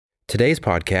Today's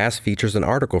podcast features an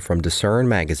article from Discern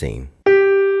magazine.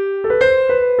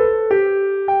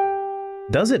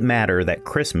 Does it matter that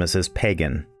Christmas is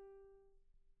pagan?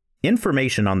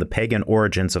 Information on the pagan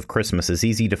origins of Christmas is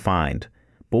easy to find,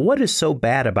 but what is so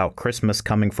bad about Christmas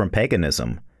coming from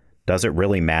paganism? Does it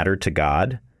really matter to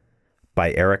God?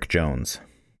 By Eric Jones.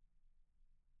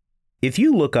 If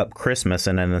you look up Christmas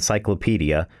in an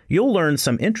encyclopedia, you'll learn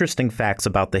some interesting facts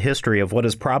about the history of what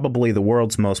is probably the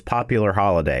world's most popular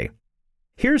holiday.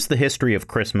 Here's the history of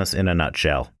Christmas in a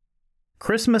nutshell.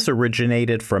 Christmas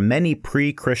originated from many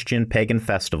pre-Christian pagan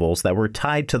festivals that were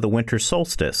tied to the winter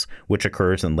solstice, which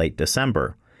occurs in late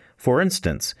December. For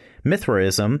instance,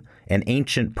 Mithraism, an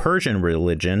ancient Persian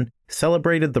religion,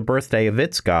 celebrated the birthday of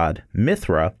its god,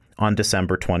 Mithra, on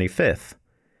December 25th.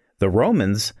 The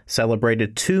Romans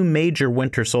celebrated two major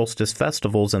winter solstice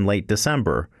festivals in late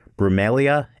December,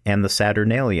 Brumalia and the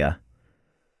Saturnalia.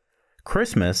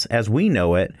 Christmas, as we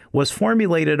know it, was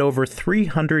formulated over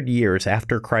 300 years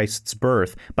after Christ's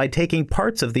birth by taking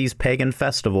parts of these pagan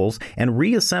festivals and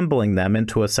reassembling them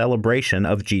into a celebration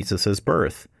of Jesus'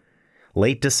 birth.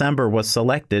 Late December was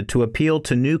selected to appeal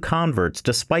to new converts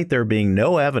despite there being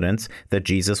no evidence that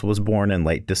Jesus was born in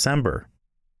late December.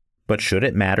 But should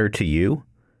it matter to you?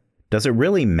 Does it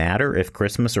really matter if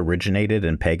Christmas originated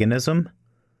in paganism?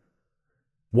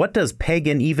 What does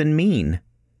pagan even mean?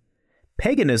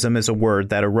 Paganism is a word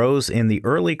that arose in the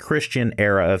early Christian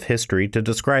era of history to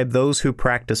describe those who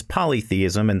practiced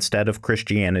polytheism instead of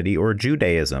Christianity or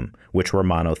Judaism, which were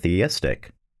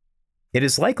monotheistic. It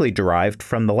is likely derived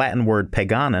from the Latin word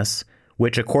paganus,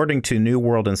 which according to New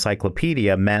World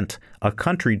Encyclopedia meant a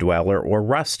country dweller or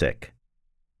rustic.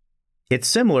 It's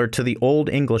similar to the Old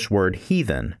English word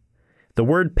heathen. The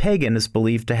word pagan is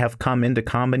believed to have come into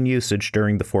common usage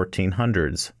during the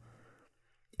 1400s.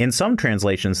 In some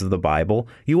translations of the Bible,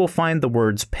 you will find the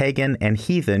words pagan and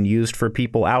heathen used for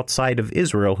people outside of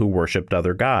Israel who worshipped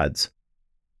other gods.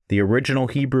 The original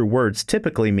Hebrew words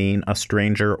typically mean a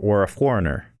stranger or a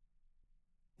foreigner.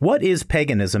 What is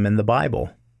paganism in the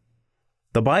Bible?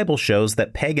 The Bible shows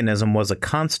that paganism was a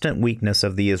constant weakness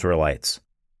of the Israelites.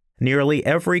 Nearly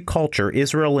every culture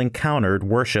Israel encountered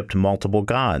worshipped multiple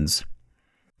gods.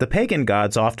 The pagan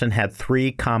gods often had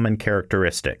three common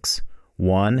characteristics.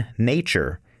 1.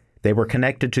 Nature. They were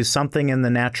connected to something in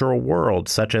the natural world,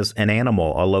 such as an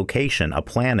animal, a location, a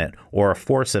planet, or a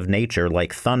force of nature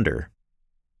like thunder.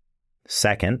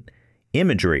 2.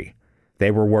 Imagery. They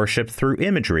were worshipped through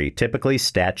imagery, typically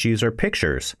statues or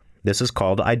pictures. This is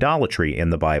called idolatry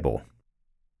in the Bible.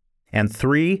 And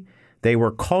 3. They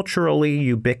were culturally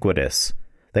ubiquitous.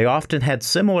 They often had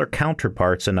similar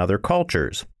counterparts in other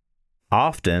cultures.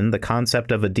 Often, the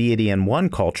concept of a deity in one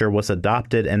culture was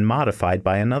adopted and modified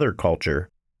by another culture.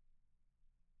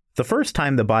 The first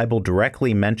time the Bible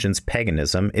directly mentions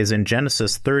paganism is in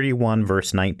Genesis 31,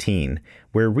 verse 19,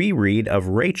 where we read of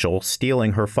Rachel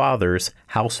stealing her father's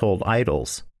household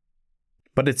idols.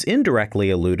 But it's indirectly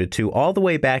alluded to all the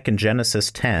way back in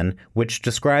Genesis 10, which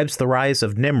describes the rise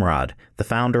of Nimrod, the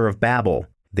founder of Babel,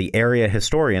 the area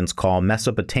historians call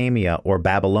Mesopotamia or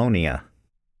Babylonia.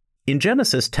 In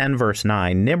Genesis 10, verse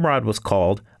 9, Nimrod was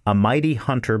called a mighty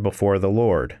hunter before the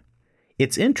Lord.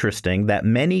 It's interesting that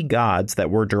many gods that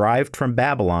were derived from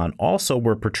Babylon also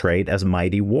were portrayed as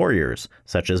mighty warriors,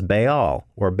 such as Baal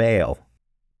or Baal.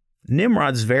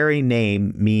 Nimrod's very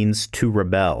name means to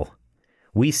rebel.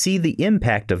 We see the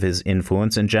impact of his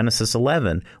influence in Genesis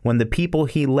 11, when the people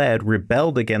he led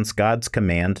rebelled against God's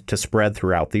command to spread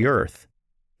throughout the earth.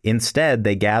 Instead,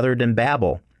 they gathered in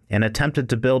Babel and attempted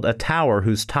to build a tower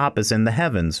whose top is in the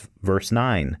heavens, verse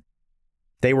 9.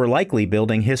 They were likely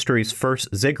building history's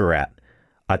first ziggurat,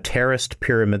 a terraced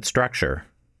pyramid structure.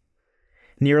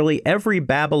 Nearly every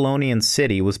Babylonian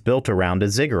city was built around a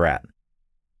ziggurat.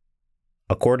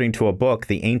 According to a book,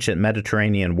 The Ancient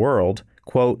Mediterranean World,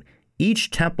 quote,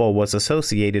 each temple was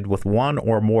associated with one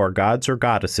or more gods or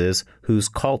goddesses whose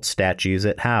cult statues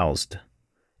it housed.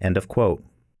 End of quote.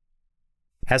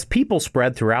 As people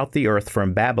spread throughout the earth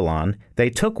from Babylon, they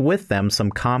took with them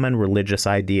some common religious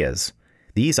ideas.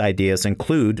 These ideas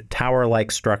include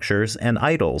tower-like structures and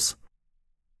idols.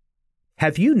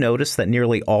 Have you noticed that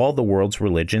nearly all the world's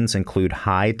religions include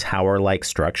high tower-like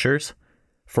structures?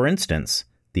 For instance,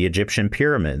 the Egyptian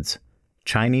pyramids,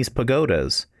 Chinese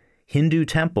pagodas, Hindu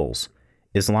temples,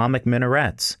 Islamic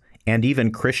minarets, and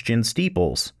even Christian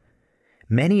steeples.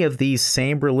 Many of these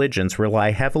same religions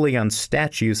rely heavily on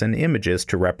statues and images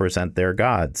to represent their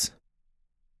gods.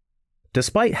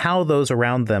 Despite how those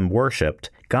around them worshipped,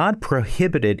 God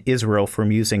prohibited Israel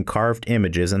from using carved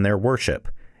images in their worship.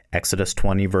 Exodus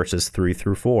 20 verses 3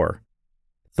 through 4.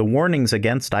 The warnings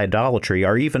against idolatry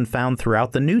are even found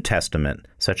throughout the New Testament,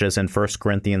 such as in 1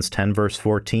 Corinthians 10 verse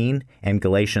 14 and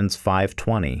Galatians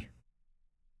 5:20.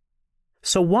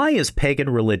 So why is pagan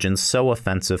religion so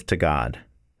offensive to God?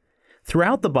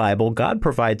 Throughout the Bible, God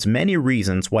provides many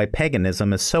reasons why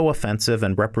paganism is so offensive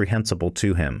and reprehensible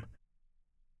to Him.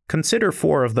 Consider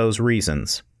 4 of those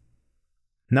reasons.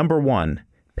 Number 1,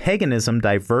 paganism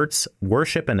diverts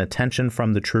worship and attention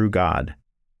from the true God.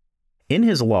 In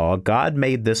His law, God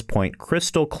made this point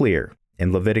crystal clear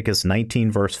in Leviticus 19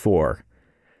 verse 4.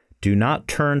 Do not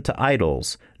turn to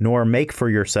idols, nor make for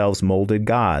yourselves molded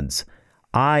gods.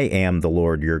 I am the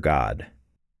Lord your God.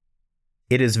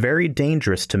 It is very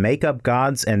dangerous to make up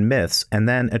gods and myths and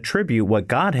then attribute what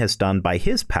God has done by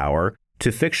His power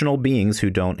to fictional beings who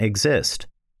don't exist.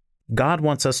 God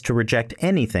wants us to reject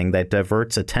anything that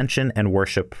diverts attention and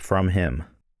worship from Him.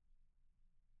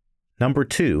 Number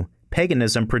 2,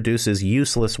 paganism produces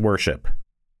useless worship.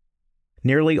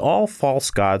 Nearly all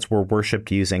false gods were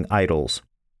worshipped using idols.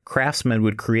 Craftsmen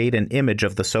would create an image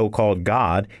of the so-called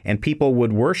God, and people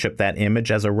would worship that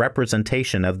image as a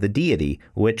representation of the deity,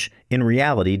 which, in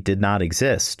reality, did not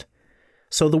exist.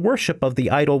 So the worship of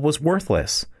the idol was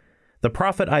worthless. The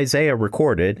prophet Isaiah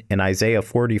recorded, in Isaiah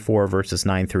 44 verses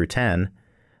 9 through 10,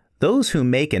 "Those who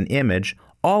make an image,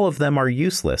 all of them are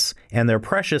useless, and their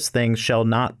precious things shall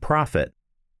not profit.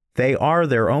 They are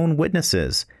their own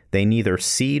witnesses. They neither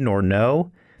see nor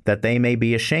know, that they may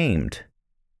be ashamed.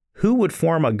 Who would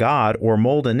form a god or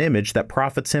mold an image that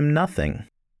profits him nothing?"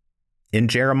 In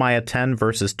Jeremiah 10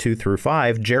 verses 2 through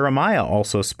 5, Jeremiah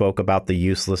also spoke about the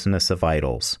uselessness of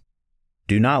idols.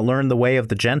 "Do not learn the way of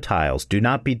the Gentiles. Do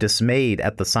not be dismayed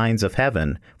at the signs of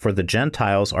heaven, for the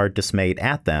Gentiles are dismayed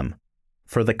at them.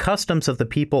 For the customs of the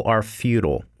people are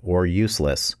futile," or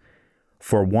useless.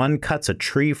 "For one cuts a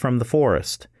tree from the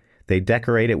forest. They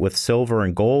decorate it with silver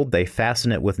and gold. They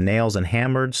fasten it with nails and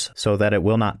hammers so that it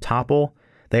will not topple.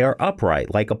 They are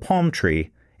upright like a palm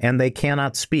tree, and they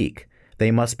cannot speak.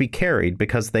 They must be carried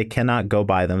because they cannot go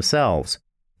by themselves.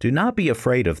 Do not be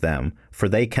afraid of them, for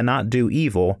they cannot do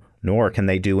evil, nor can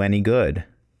they do any good."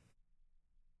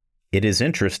 It is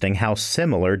interesting how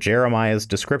similar Jeremiah's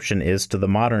description is to the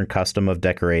modern custom of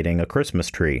decorating a Christmas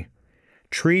tree.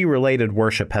 Tree-related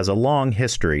worship has a long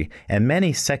history, and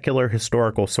many secular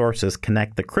historical sources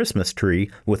connect the Christmas tree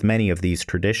with many of these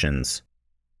traditions.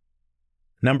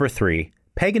 Number 3,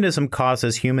 paganism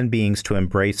causes human beings to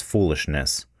embrace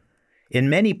foolishness. In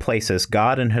many places,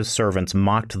 God and His servants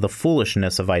mocked the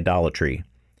foolishness of idolatry.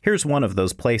 Here's one of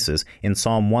those places in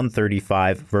Psalm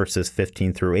 135, verses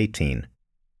 15 through 18.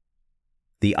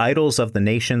 "The idols of the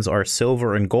nations are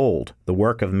silver and gold, the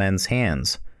work of men's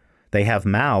hands. They have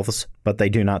mouths, but they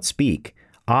do not speak.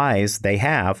 Eyes they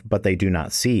have, but they do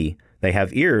not see. They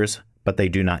have ears, but they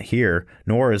do not hear,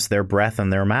 nor is there breath in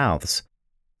their mouths.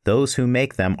 Those who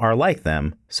make them are like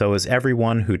them, so is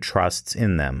everyone who trusts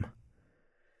in them."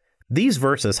 These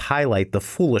verses highlight the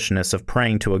foolishness of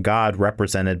praying to a God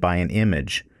represented by an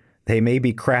image. They may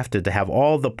be crafted to have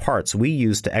all the parts we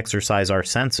use to exercise our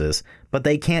senses, but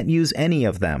they can't use any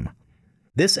of them.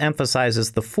 This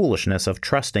emphasizes the foolishness of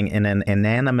trusting in an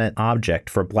inanimate object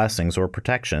for blessings or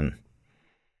protection.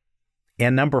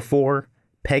 And number 4,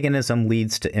 paganism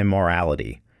leads to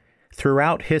immorality.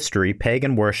 Throughout history,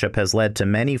 pagan worship has led to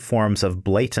many forms of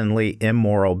blatantly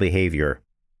immoral behavior.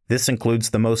 This includes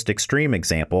the most extreme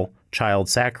example, child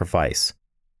sacrifice.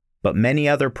 But many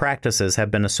other practices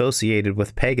have been associated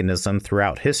with paganism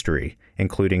throughout history,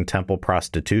 including temple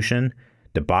prostitution,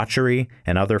 debauchery,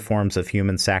 and other forms of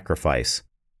human sacrifice.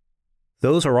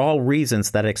 Those are all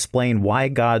reasons that explain why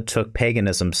God took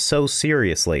paganism so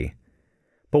seriously.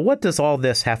 But what does all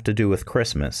this have to do with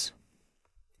Christmas?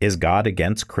 Is God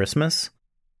against Christmas?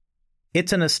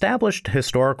 It's an established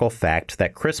historical fact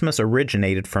that Christmas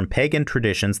originated from pagan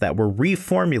traditions that were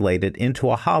reformulated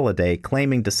into a holiday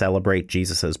claiming to celebrate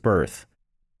Jesus' birth.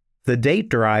 The date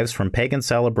derives from pagan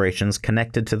celebrations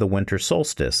connected to the winter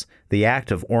solstice. The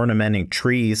act of ornamenting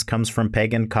trees comes from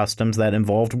pagan customs that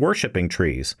involved worshiping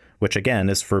trees, which again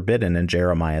is forbidden in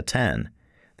Jeremiah 10.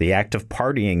 The act of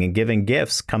partying and giving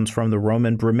gifts comes from the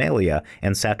Roman Brumalia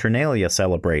and Saturnalia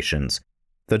celebrations.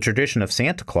 The tradition of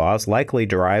Santa Claus likely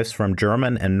derives from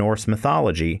German and Norse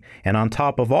mythology, and on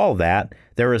top of all that,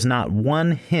 there is not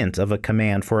one hint of a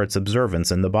command for its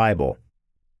observance in the Bible.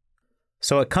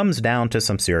 So it comes down to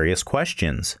some serious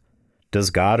questions. Does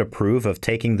God approve of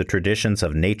taking the traditions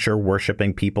of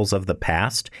nature-worshipping peoples of the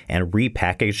past and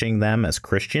repackaging them as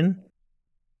Christian?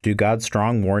 Do God's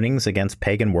strong warnings against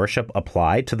pagan worship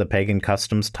apply to the pagan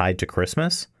customs tied to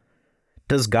Christmas?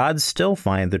 Does God still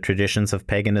find the traditions of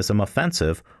paganism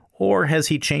offensive, or has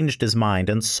he changed his mind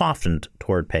and softened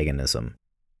toward paganism?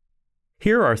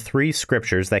 Here are 3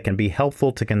 scriptures that can be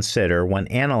helpful to consider when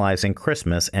analyzing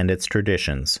Christmas and its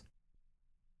traditions.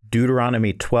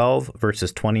 Deuteronomy 12,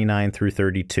 verses 29 through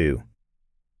 32.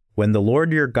 When the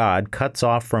Lord your God cuts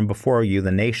off from before you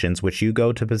the nations which you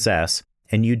go to possess,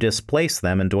 and you displace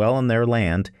them and dwell in their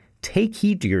land, take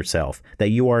heed to yourself that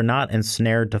you are not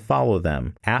ensnared to follow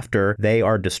them after they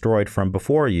are destroyed from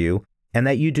before you, and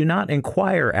that you do not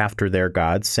inquire after their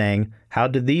gods, saying, how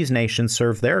did these nations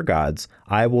serve their gods?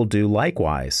 I will do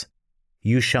likewise.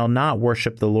 You shall not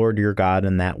worship the Lord your God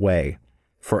in that way.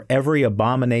 For every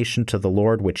abomination to the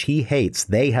Lord which he hates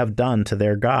they have done to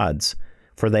their gods,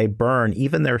 for they burn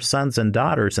even their sons and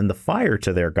daughters in the fire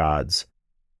to their gods.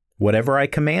 Whatever I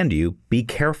command you, be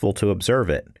careful to observe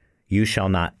it. You shall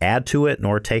not add to it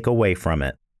nor take away from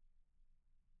it.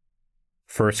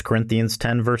 1 Corinthians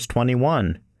 10, verse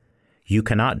 21. You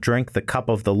cannot drink the cup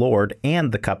of the Lord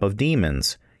and the cup of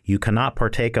demons. You cannot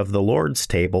partake of the Lord's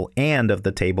table and of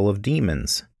the table of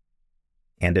demons.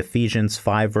 And Ephesians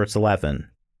 5, verse 11.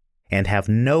 And have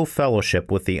no fellowship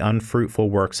with the unfruitful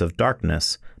works of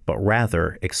darkness, but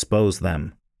rather expose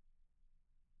them.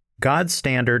 God's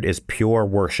standard is pure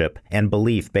worship and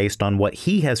belief based on what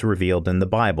he has revealed in the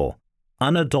Bible,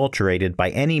 unadulterated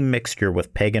by any mixture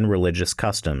with pagan religious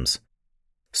customs.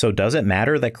 So does it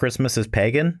matter that Christmas is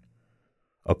pagan?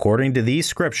 According to these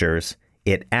scriptures,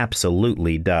 it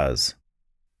absolutely does.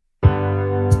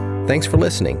 Thanks for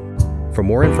listening. For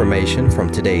more information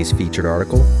from today's featured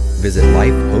article, visit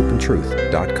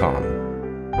lifehopeandtruth.com.